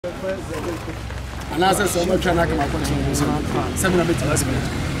And I said, so much trying to come up.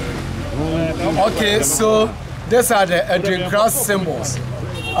 Okay, so these are the Adinkra symbols.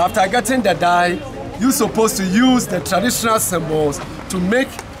 After getting the dye, you're supposed to use the traditional symbols to make,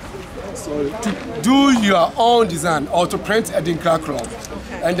 to do your own design or to print Adinkra cloth.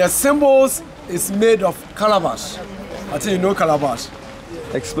 Okay. And the symbols is made of calabash. I think you know calabash.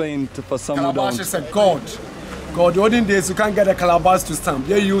 Explain for someone who don't. Calabash is a gourd. God, the olden days you can't get a calabash to stamp.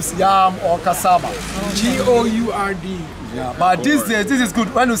 They use yam or cassava. G-O-U-R-D. Yeah, but these days, this is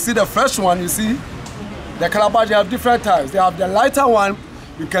good. When you see the fresh one, you see, the calabash, they have different types. They have the lighter one.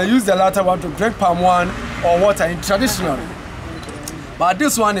 You can use the lighter one to drink palm wine or water in traditionally. But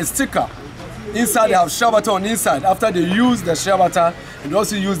this one is thicker. Inside they have shea butter on the inside. After they use the shea butter, they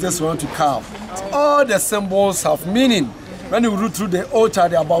also use this one to carve. So all the symbols have meaning. When you read through the old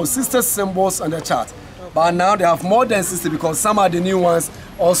chart, there are about 60 symbols on the chart. But now they have more than 60 because some of the new ones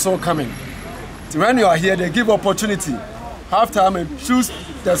also coming. So when you are here, they give opportunity. Have time and choose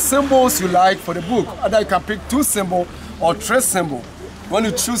the symbols you like for the book. Either you can pick 2 symbols or 3 symbols. When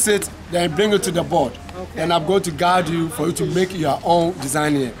you choose it, then bring it to the board. Okay. And I'm going to guide you for you to make your own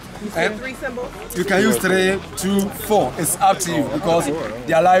design here. You said 3 symbols? You can use 3, 2, 4. It's up to you because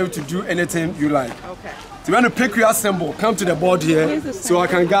they allow you to do anything you like. Okay. So when you pick your symbol, come to the board here so I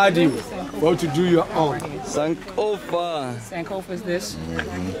can guide you for you to do your own. Sankofa. Sankofa is this.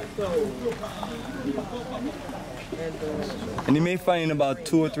 And you may find about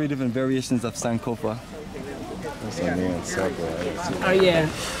 2 or 3 different variations of Sankofa. Oh yeah,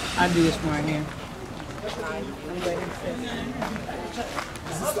 I do this one here.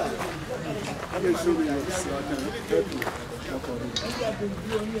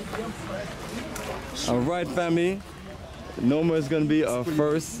 All right, family. Noma is going to be our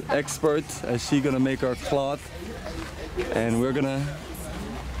first expert as she's going to make our cloth. And we're going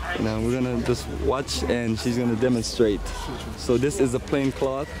to just watch and she's going to demonstrate. So this is a plain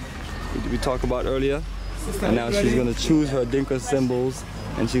cloth we talked about earlier. And now she's going to choose her Adinkra symbols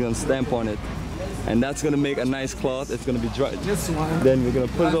and she's going to stamp on it. And that's going to make a nice cloth. It's going to be dry. Then we're going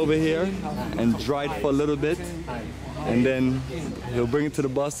to put it over here and dry it for a little bit. And then he'll bring it to the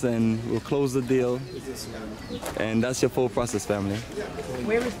bus and we'll close the deal. And that's your full process, family.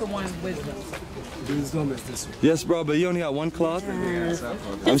 Where is the one Wisdom? Wisdom is this one. Yes, bro, but you only got one cloth?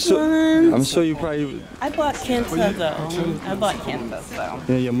 I'm sure you probably... I bought Kenta though. I bought Kenta, so.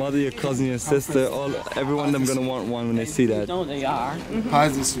 Yeah, your mother, your cousin, your sister, everyone of them gonna want one when they see that. No, they are. How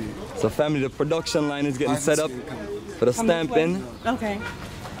is this way? So family, the production line is getting set up for the stamping. Okay.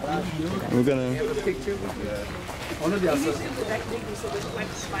 We're gonna...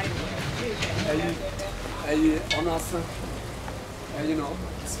 You know,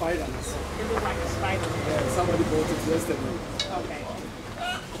 spider. It looks like a spider. Yeah, somebody bought it yesterday. Okay.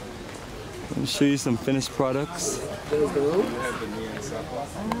 Let me show you some finished products. There's the room.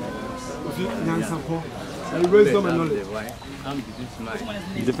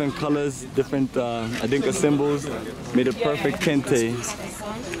 Different colors, different Adinkra symbols, made a perfect kente.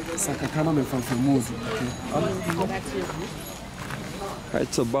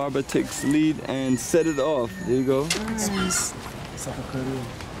 Alright, so Barbara takes lead and set it off. There you go.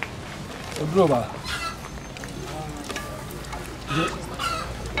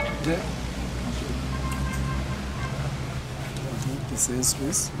 The same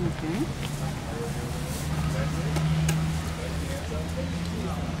space. Okay.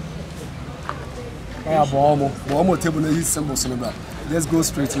 Let's go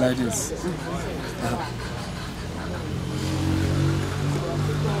straight like this.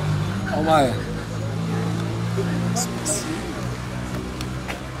 Oh my.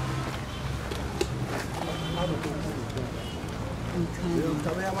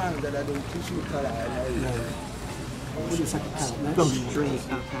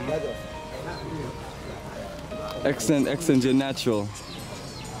 Excellent, excellent, you're natural.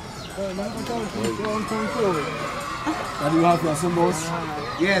 And you have your symbols?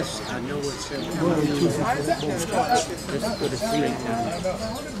 Yes, I know what symbol. Let's put it straight now.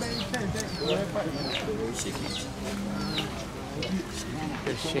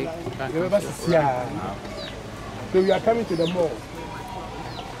 Just shake back. So we are coming to the mall.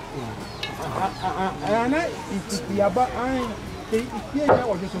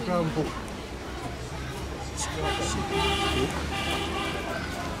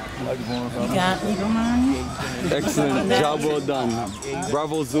 Excellent, job well done.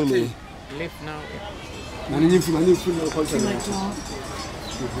 Bravo Zulu. Lift now.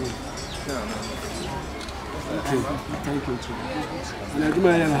 Okay, thank you too. And I do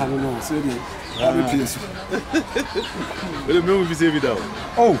my young hand now, so I'm pleased. Well, the movie is every day.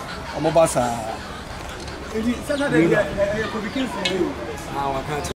 Oh, I'm a bassa. Saturday, I can't.